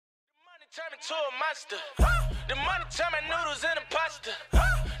Turn into a monster. The money turn my noodles into pasta.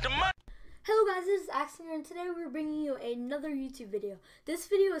 Hello guys, this is Axon here, and today we're bringing you another YouTube video. This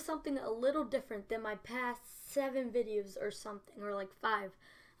video is something a little different than my past 7 videos or something, or like 5,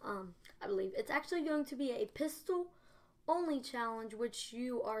 I believe. It's actually going to be a pistol only challenge, which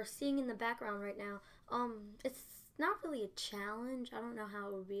you are seeing in the background right now. It's not really a challenge. I don't know how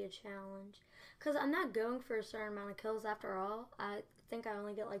it would be a challenge, because I'm not going for a certain amount of kills after all. I think I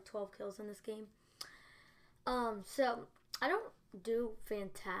only get like 12 kills in this game. So I don't do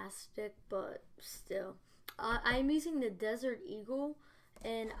fantastic, but still. I'm using the Desert Eagle,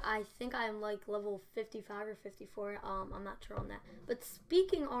 and I think I'm like level 55 or 54. I'm not sure on that. But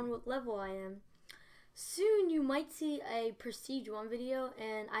speaking on what level I am, soon you might see a Prestige 1 video,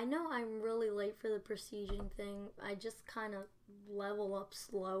 and I know I'm really late for the prestiging thing. I just kind of level up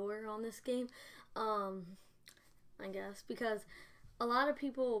slower on this game, I guess, because a lot of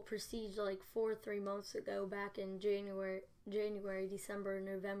people prestige like 4 or 3 months ago, back in January, December,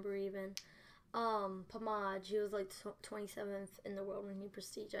 November even. Pamaj, he was like 27th in the world when he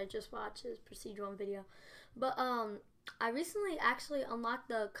prestige. I just watched his Prestige 1 video. But I recently actually unlocked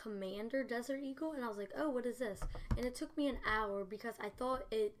the Commander Desert Eagle, and I was like, oh, what is this? And it took me an hour because I thought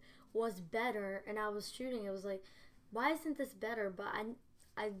it was better, and I was shooting. It was like, why isn't this better? But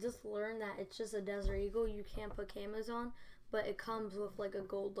I just learned that it's just a Desert Eagle. You can't put camos on, but it comes with like a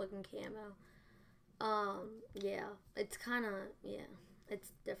gold looking camo. Yeah, it's kind of, yeah,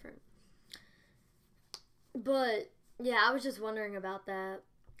 it's different. But yeah, I was just wondering about that.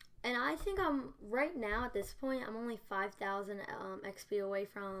 And I think I'm, right now at this point, I'm only 5,000 XP away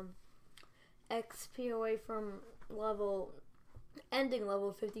from ending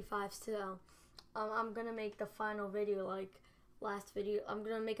level 55. So I'm gonna make the final video like last video. I'm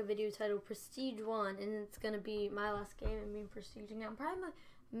gonna make a video titled Prestige 1, and it's gonna be my last game and me prestiging. I'm probably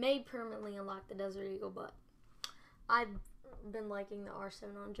may permanently unlock the Desert Eagle, but I've been liking the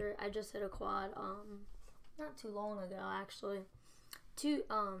R700. I just hit a quad not too long ago, actually.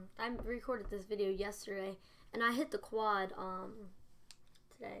 I recorded this video yesterday, and I hit the quad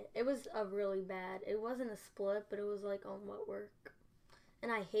today. It was a really bad. It wasn't a split, but it was like on wet work,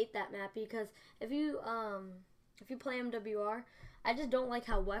 and I hate that map because if you play MWR, I just don't like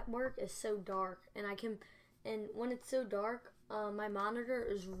how wet work is so dark, and when it's so dark, my monitor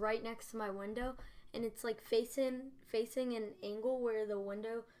is right next to my window, and it's like facing an angle where the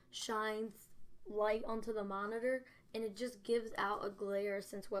window shines light onto the monitor, and it just gives out a glare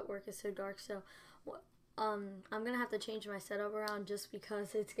since wet work is so dark. So I'm gonna have to change my setup around just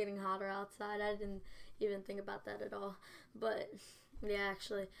because it's getting hotter outside. I didn't even think about that at all, but yeah,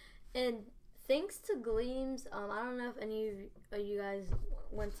 actually. And thanks to Gleams, I don't know if any of you guys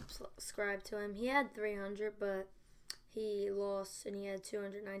went subscribe to him. He had 300, but he lost and he had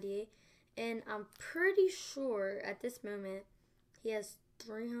 298. And I'm pretty sure at this moment he has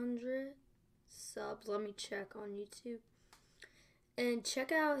 300 subs. Let me check on YouTube. And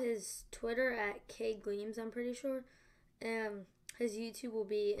check out his Twitter at kgleams, I'm pretty sure. And his YouTube will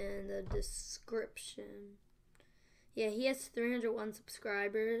be in the description. Yeah, he has 301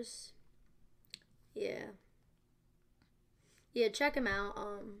 subscribers. Yeah, check him out.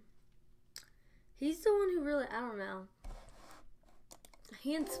 He's the one who really, I don't know,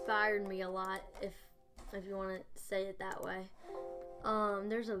 he inspired me a lot, if you want to say it that way.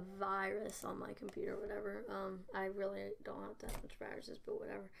 There's a virus on my computer, whatever. I really don't have that much viruses, but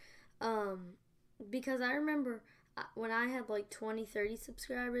whatever. Because I remember when I had like 20-30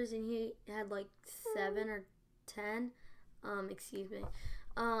 subscribers, and he had like 7 or 10, excuse me,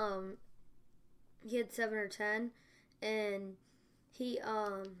 he had 7 or 10, and he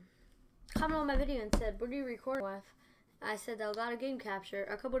commented on my video and said, what are you recording with? I said, Delgado Game Capture.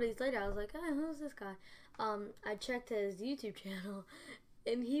 A couple days later, I was like, hey, who's this guy? I checked his YouTube channel,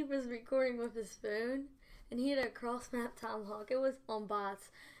 and he was recording with his phone, and he had a cross-map time log. It was on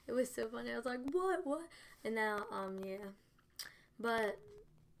bots. It was so funny. I was like, what? And now, yeah. But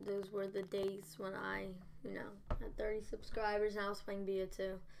those were the days when I, had 30 subscribers, and I was playing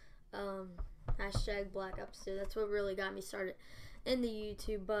BO2. Hashtag Black Ops 2. That's what really got me started in the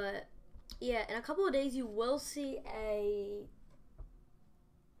YouTube. But yeah, in a couple of days you will see a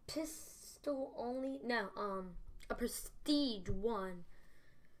pistol only, a Prestige 1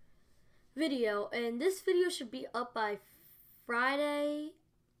 video, and this video should be up by Friday.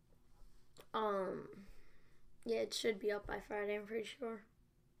 Yeah, it should be up by Friday, I'm pretty sure.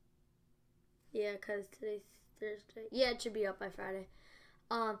 Yeah, because today's Thursday. Yeah, it should be up by Friday.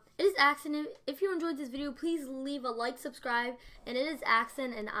 It is Axon. If you enjoyed this video, please leave a like, subscribe, and it is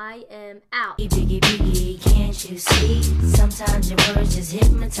Axon, and I am out. Biggie, biggie, can't you see? Sometimes your words just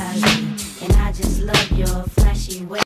hypnotize me, and I just love your